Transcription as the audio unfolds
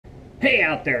Hey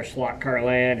out there, Slot Car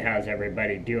Land. How's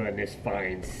everybody doing this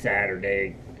fine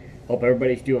Saturday? Hope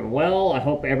everybody's doing well. I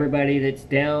hope everybody that's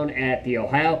down at the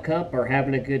Ohio Cup are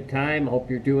having a good time. Hope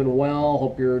you're doing well.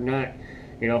 Hope you're not,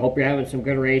 hope you're having some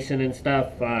good racing and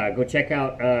stuff. Go check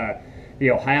out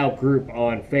the Ohio group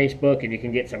on Facebook and you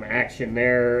can get some action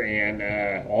there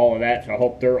and all of that. So I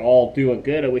hope they're all doing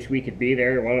good. I wish we could be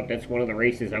there. That's one of the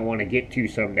races I want to get to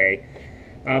someday.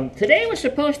 Today was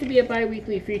supposed to be a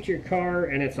bi-weekly featured car,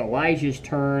 and it's Elijah's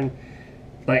turn,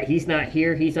 but he's not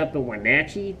here. He's up in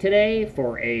Wenatchee today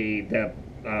for the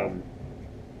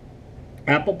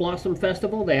Apple Blossom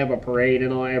Festival. They have a parade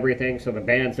and everything, so the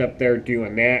band's up there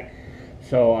doing that.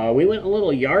 So we went a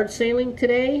little yard sailing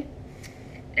today,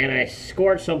 and I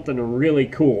scored something really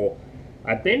cool.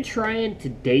 I've been trying to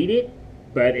date it,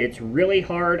 but it's really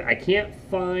hard. I can't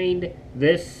find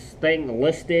this thing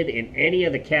listed in any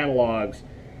of the catalogs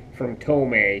from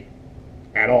Tomei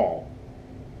at all.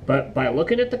 But by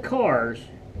looking at the cars,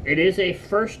 it is a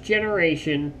first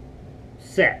generation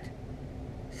set.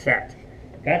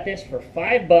 Got this for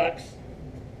 $5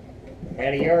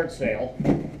 at a yard sale.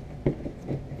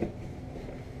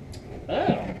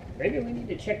 Oh, maybe we need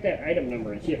to check that item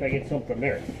number and see if I get something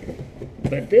there.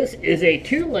 But this is a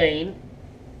 2-lane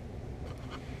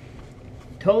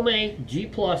Tomei G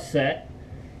Plus set,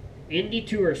 Indy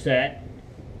Tour set.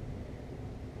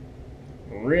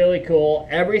 Really cool.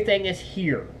 Everything is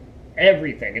here.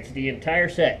 Everything. It's the entire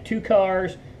set. 2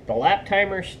 cars. The lap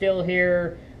timer's still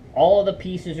here. All of the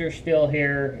pieces are still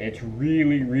here. It's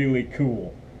really, really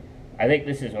cool. I think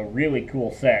this is a really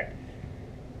cool set.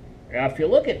 Now, if you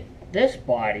look at this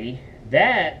body,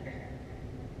 that...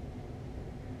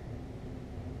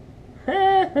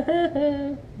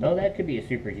 no, that could be a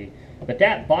Super G. But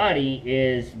that body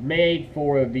is made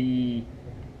for the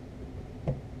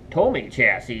Tomei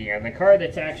chassis, and the car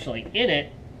that's actually in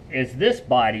it is this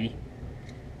body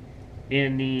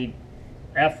in the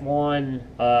F1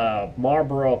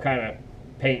 Marlboro kind of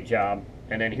paint job.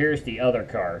 And then here's the other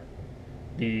car,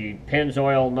 the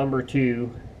Pennzoil number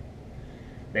 2.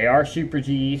 They are Super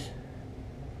Gs.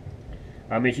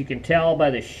 As you can tell by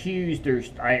the shoes,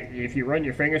 if you run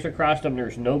your fingers across them,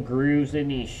 there's no grooves in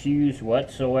these shoes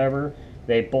whatsoever.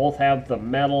 They both have the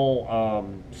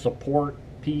metal support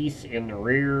piece in the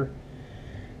rear.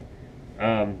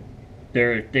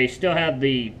 They still have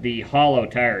the hollow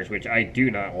tires, which I do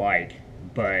not like,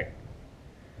 but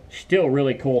still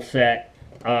really cool set.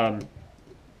 So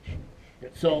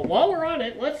while we're on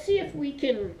it, let's see if we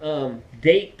can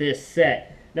date this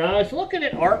set. Now, I was looking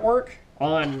at artwork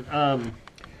on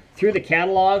through the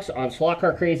catalogs on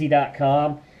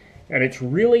slotcarcrazy.com, and it's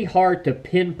really hard to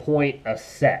pinpoint a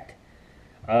set.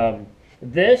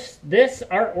 This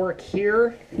artwork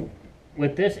here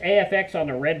with this AFX on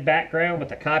the red background with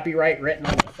the copyright written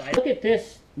on the side. Look at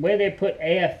this way they put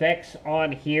AFX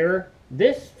on here.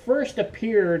 This first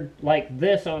appeared like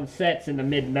this on sets in the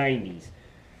mid-90s.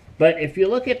 But if you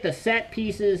look at the set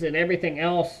pieces and everything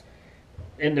else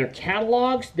in their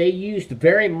catalogs, they used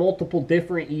very multiple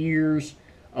different years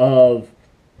of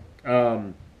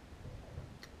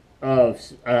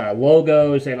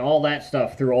logos and all that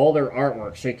stuff through all their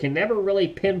artwork, so you can never really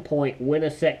pinpoint when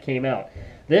a set came out.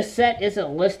 This set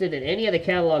isn't listed in any of the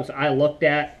catalogs I looked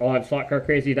at on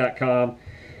slotcarcrazy.com,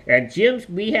 and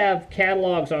we have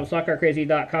catalogs on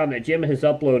slotcarcrazy.com that Jim has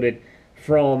uploaded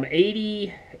from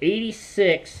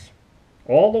 86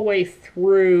 all the way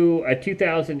through a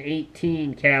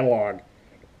 2018 catalog,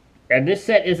 and this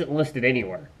set isn't listed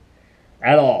anywhere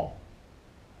at all.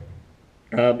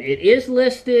 It is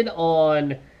listed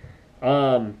on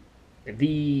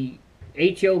the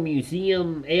HO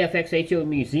Museum, AFX HO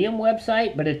Museum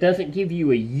website, but it doesn't give you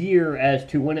a year as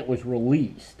to when it was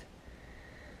released.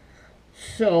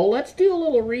 So let's do a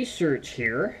little research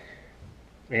here,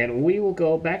 and we will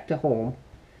go back to home.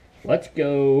 Let's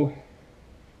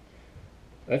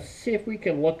see if we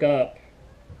can look up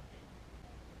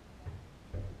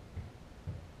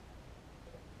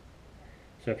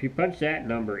So if you punch that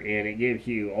number in, it gives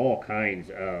you all kinds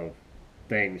of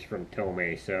things from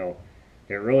Tomei. So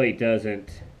it really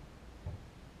doesn't,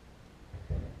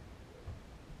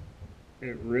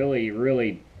 it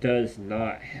really does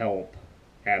not help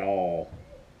at all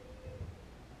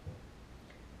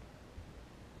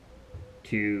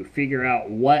to figure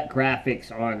out what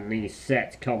graphics on these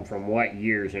sets come from what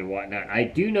years and whatnot. I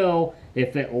do know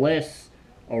if it lists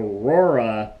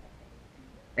Aurora,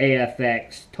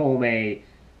 AFX, Tomei,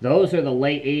 those are the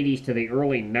late 80s to the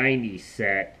early 90s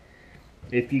set.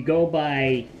 If you go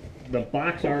by the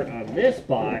box art on this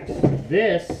box,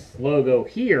 this logo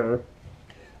here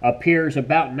appears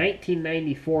about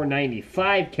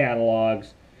 1994-95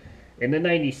 catalogs In the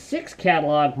 96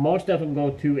 catalog, most of them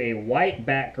go to a white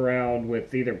background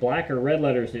with either black or red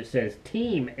letters that says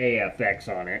Team AFX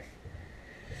on it.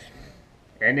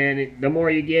 And then the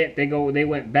more you get, they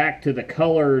went back to the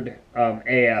colored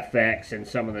AFX in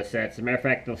some of the sets. As a matter of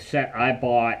fact, the set I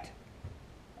bought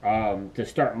to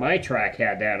start my track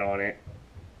had that on it.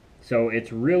 So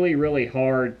it's really, really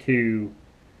hard to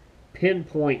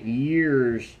pinpoint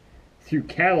years through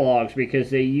catalogs because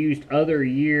they used other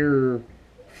year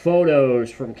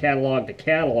photos from catalog to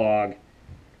catalog.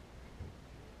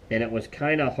 And it was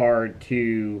kind of hard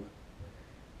to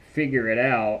figure it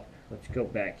out. Let's go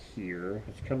back here.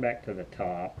 Let's come back to the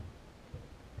top.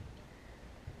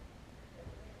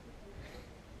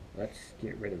 Let's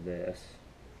get rid of this.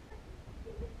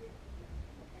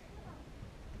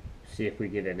 See if we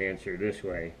get an answer this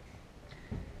way.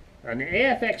 On the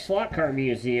AFX Slot Car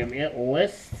Museum, it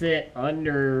lists it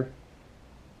under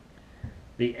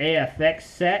the AFX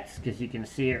sets, because you can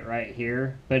see it right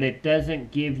here, but it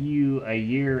doesn't give you a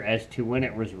year as to when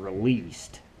it was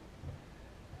released.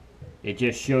 It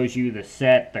just shows you the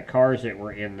set, the cars that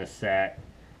were in the set,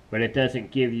 but it doesn't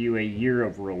give you a year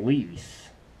of release,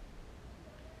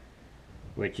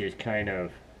 which is kind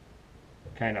of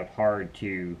hard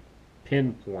to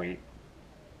pinpoint.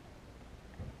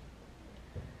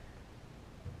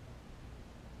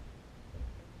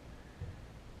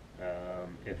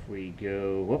 If we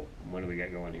go, whoop, what do we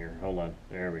got going here? Hold on,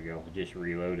 there we go. Just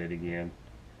reload it again.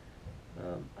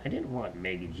 I didn't want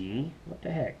Mega G. What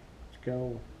the heck? Let's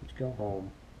go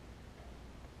home.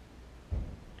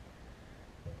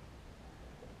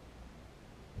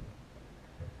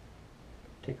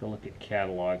 Take a look at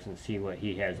catalogs and see what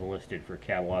he has listed for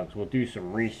catalogs. We'll do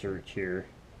some research here.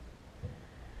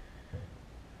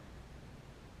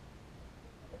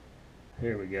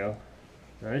 Here we go.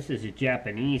 Now this is a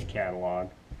Japanese catalog.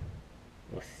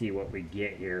 Let's see what we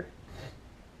get here.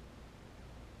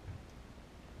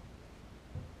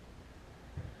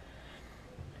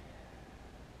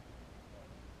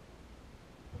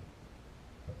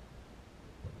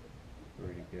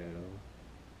 Where'd it go?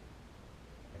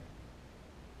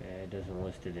 It doesn't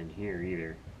list it in here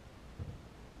either.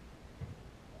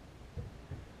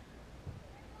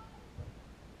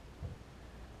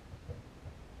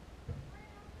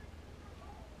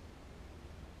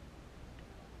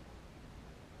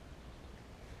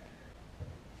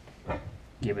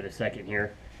 Give it a second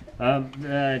here.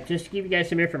 Just to give you guys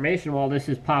some information while this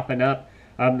is popping up,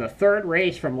 the third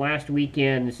race from last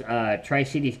weekend's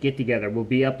Tri-Cities get-together will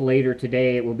be up later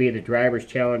today. It will be the Drivers'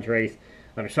 Challenge race.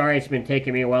 I'm sorry it's been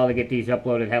taking me a while to get these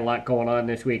uploaded. Had a lot going on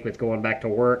this week with going back to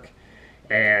work,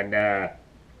 and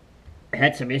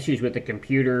had some issues with the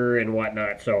computer and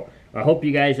whatnot. So I hope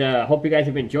you guys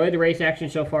have enjoyed the race action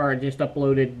so far. I just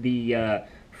uploaded the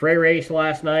Frey race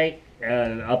last night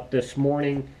and up this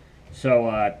morning.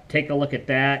 So take a look at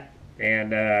that,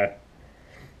 and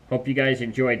hope you guys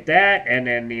enjoyed that. And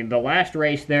then the last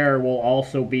race there will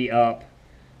also be up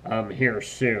here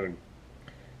soon.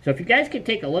 So if you guys can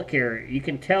take a look here, you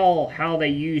can tell how they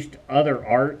used other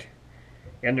art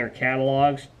in their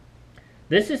catalogs.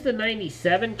 This is the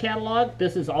 97 catalog.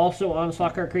 This is also on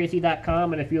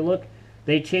SlotCarCrazy.com, and if you look,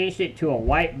 they changed it to a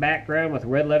white background with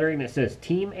red lettering that says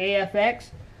Team AFX.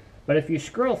 But if you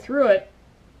scroll through it,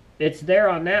 it's there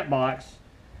on that box.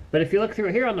 But if you look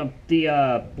through here on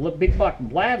the Big Buck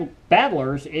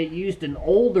Battlers, it used an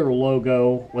older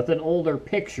logo with an older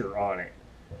picture on it.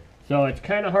 So it's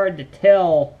kind of hard to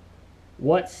tell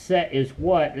what set is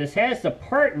what. This has the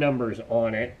part numbers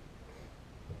on it,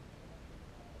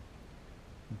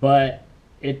 but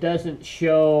it doesn't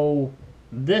show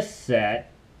this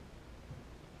set.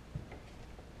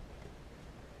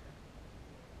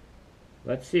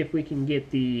 Let's see if we can get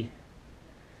the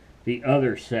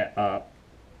other set up.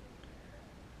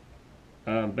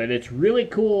 But it's really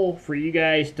cool for you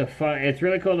guys to find. It's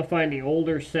really cool to find the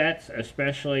older sets,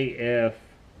 especially if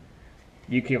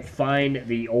you can find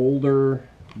the older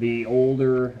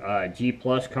G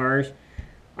Plus cars.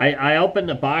 I opened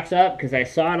the box up because I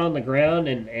saw it on the ground,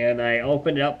 and I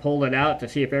opened it up, pulled it out to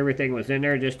see if everything was in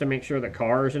there, just to make sure the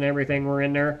cars and everything were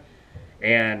in there.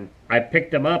 And I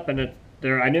picked them up, and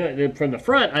I knew it from the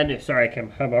front. I knew. Sorry, I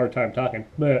have a hard time talking,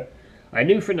 but I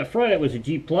knew from the front it was a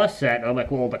G Plus set. And I'm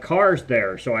like, well, the car's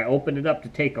there, so I opened it up to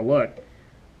take a look.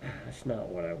 That's not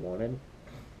what I wanted.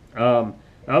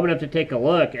 I opened up to take a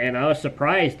look, and I was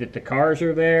surprised that the cars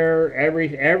are there.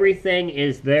 Everything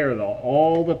is there, though.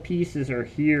 All the pieces are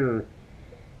here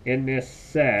in this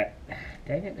set.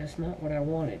 Dang it, that's not what I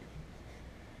wanted.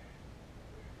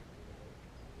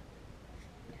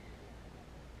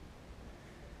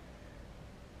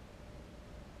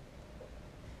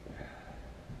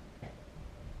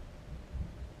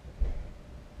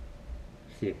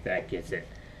 see if that gets it.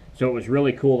 So it was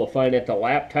really cool to find it. The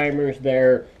lap timer's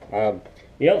there.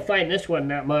 You don't find this one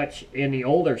that much in the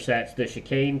older sets, the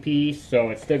chicane piece. So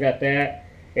it's still got that.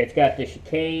 It's got the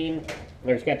chicane.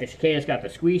 It's got the chicane. It's got the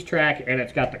squeeze track, and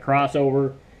it's got the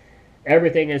crossover.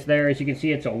 Everything is there. As you can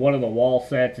see, it's a one of the wall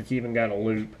sets. It's even got a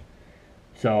loop.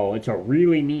 So it's a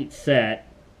really neat set.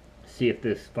 Let's see if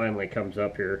this finally comes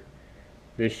up here.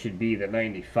 This should be the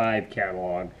 95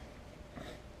 catalog.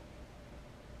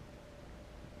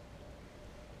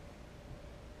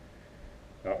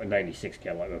 Oh, 96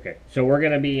 catalog, okay. So we're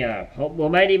going to be, we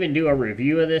might even do a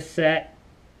review of this set.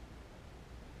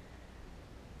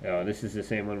 Oh, this is the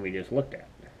same one we just looked at.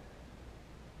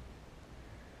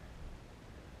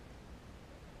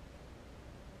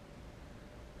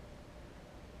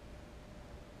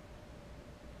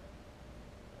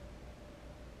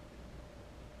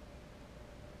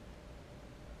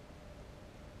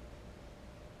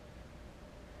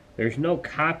 There's no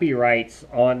copyrights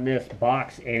on this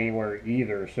box anywhere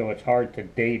either, so it's hard to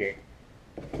date it.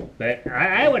 But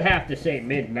I would have to say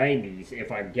mid-90s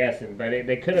if I'm guessing, but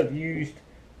they could have used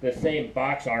the same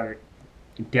box art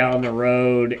down the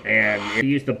road, and they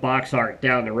used the box art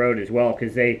down the road as well,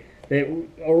 because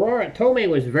Aurora Tomei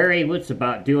was very what's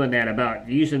about doing that, about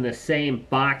using the same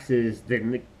boxes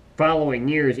the following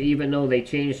years, even though they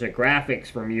changed the graphics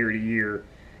from year to year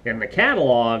in the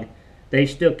catalog. They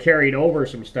still carried over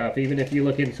some stuff. Even if you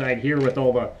look inside here with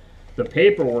all the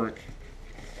paperwork,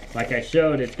 like I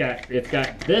showed, it's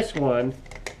got this one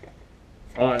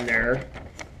on there,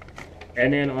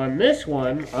 and then on this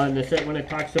one, on the set when it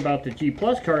talks about the G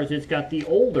Plus cars, it's got the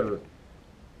older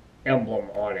emblem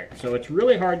on it. So it's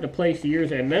really hard to place the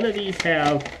years, and none of these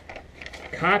have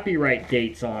copyright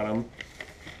dates on them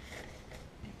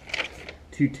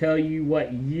to tell you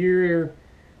what year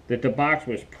that the box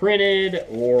was printed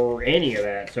or any of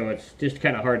that, so it's just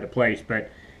kind of hard to place. But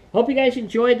hope you guys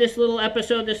enjoyed this little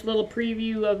episode, this little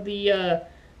preview of the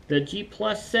G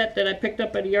Plus set that I picked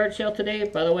up at a yard sale today.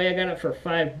 By the way, I got it for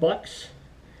 $5.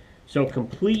 So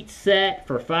complete set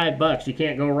for $5. You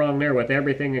can't go wrong there with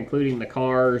everything, including the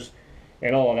cars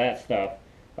and all of that stuff.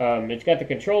 It's got the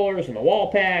controllers and the wall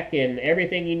pack and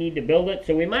everything you need to build it.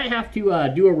 So we might have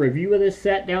to do a review of this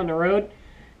set down the road.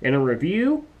 In a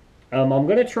review, I'm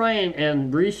going to try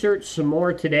and research some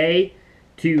more today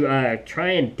to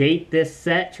try and date this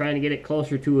set, trying to get it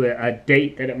closer to a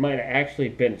date that it might have actually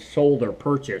been sold or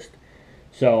purchased.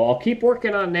 So I'll keep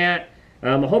working on that.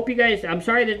 I hope you guys, I'm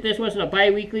sorry that this wasn't a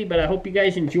bi-weekly, but I hope you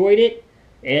guys enjoyed it.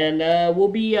 And we'll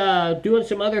be doing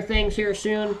some other things here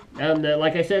soon.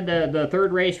 Like I said, the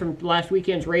third race from last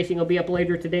weekend's racing will be up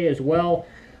later today as well.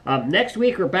 Next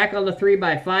week, we're back on the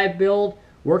 3x5 build.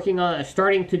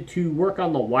 Starting to work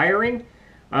on the wiring.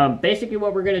 Basically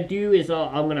what we're going to do is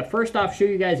I'm going to first off show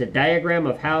you guys a diagram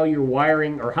of how your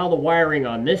wiring, or how the wiring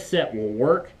on this set will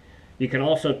work. You can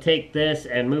also take this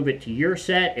and move it to your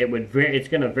set. It's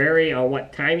going to vary on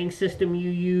what timing system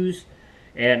you use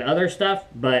and other stuff,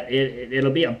 but it'll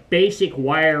be a basic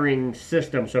wiring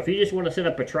system. So if you just want to set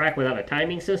up a track without a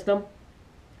timing system,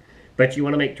 but you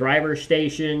want to make driver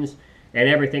stations and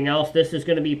everything else, this is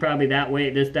going to be probably that way.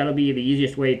 That'll be the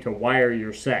easiest way to wire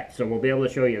your set. So we'll be able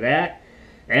to show you that,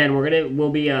 and we'll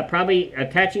be probably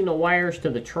attaching the wires to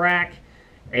the track,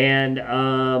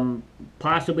 and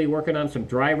possibly working on some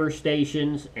driver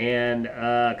stations and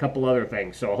a couple other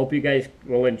things. So I hope you guys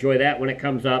will enjoy that when it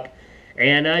comes up,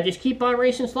 and just keep on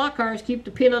racing slot cars. Keep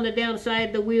the pin on the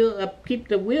downside, keep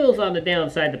the wheels on the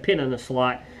downside, the pin on the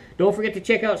slot. Don't forget to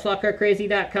check out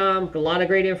slotcarcrazy.com. A lot of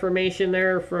great information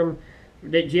there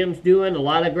that Jim's doing. A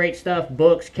lot of great stuff,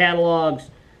 books,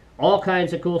 catalogs, all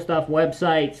kinds of cool stuff,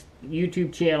 websites,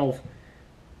 YouTube channels,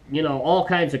 you know, all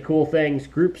kinds of cool things,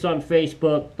 groups on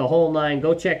Facebook, the whole nine.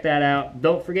 Go check that out.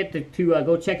 Don't forget to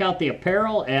go check out the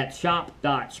apparel at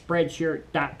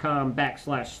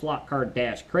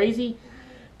shop.spreadshirt.com/slotcar-crazy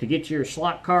to get your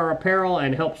slot car apparel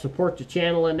and help support the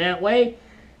channel in that way.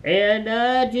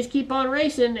 And just keep on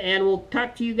racing, and we'll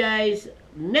talk to you guys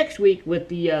next week with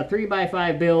the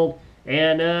 3x5 build.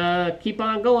 And keep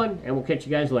on going, and we'll catch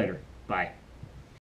you guys later. Bye.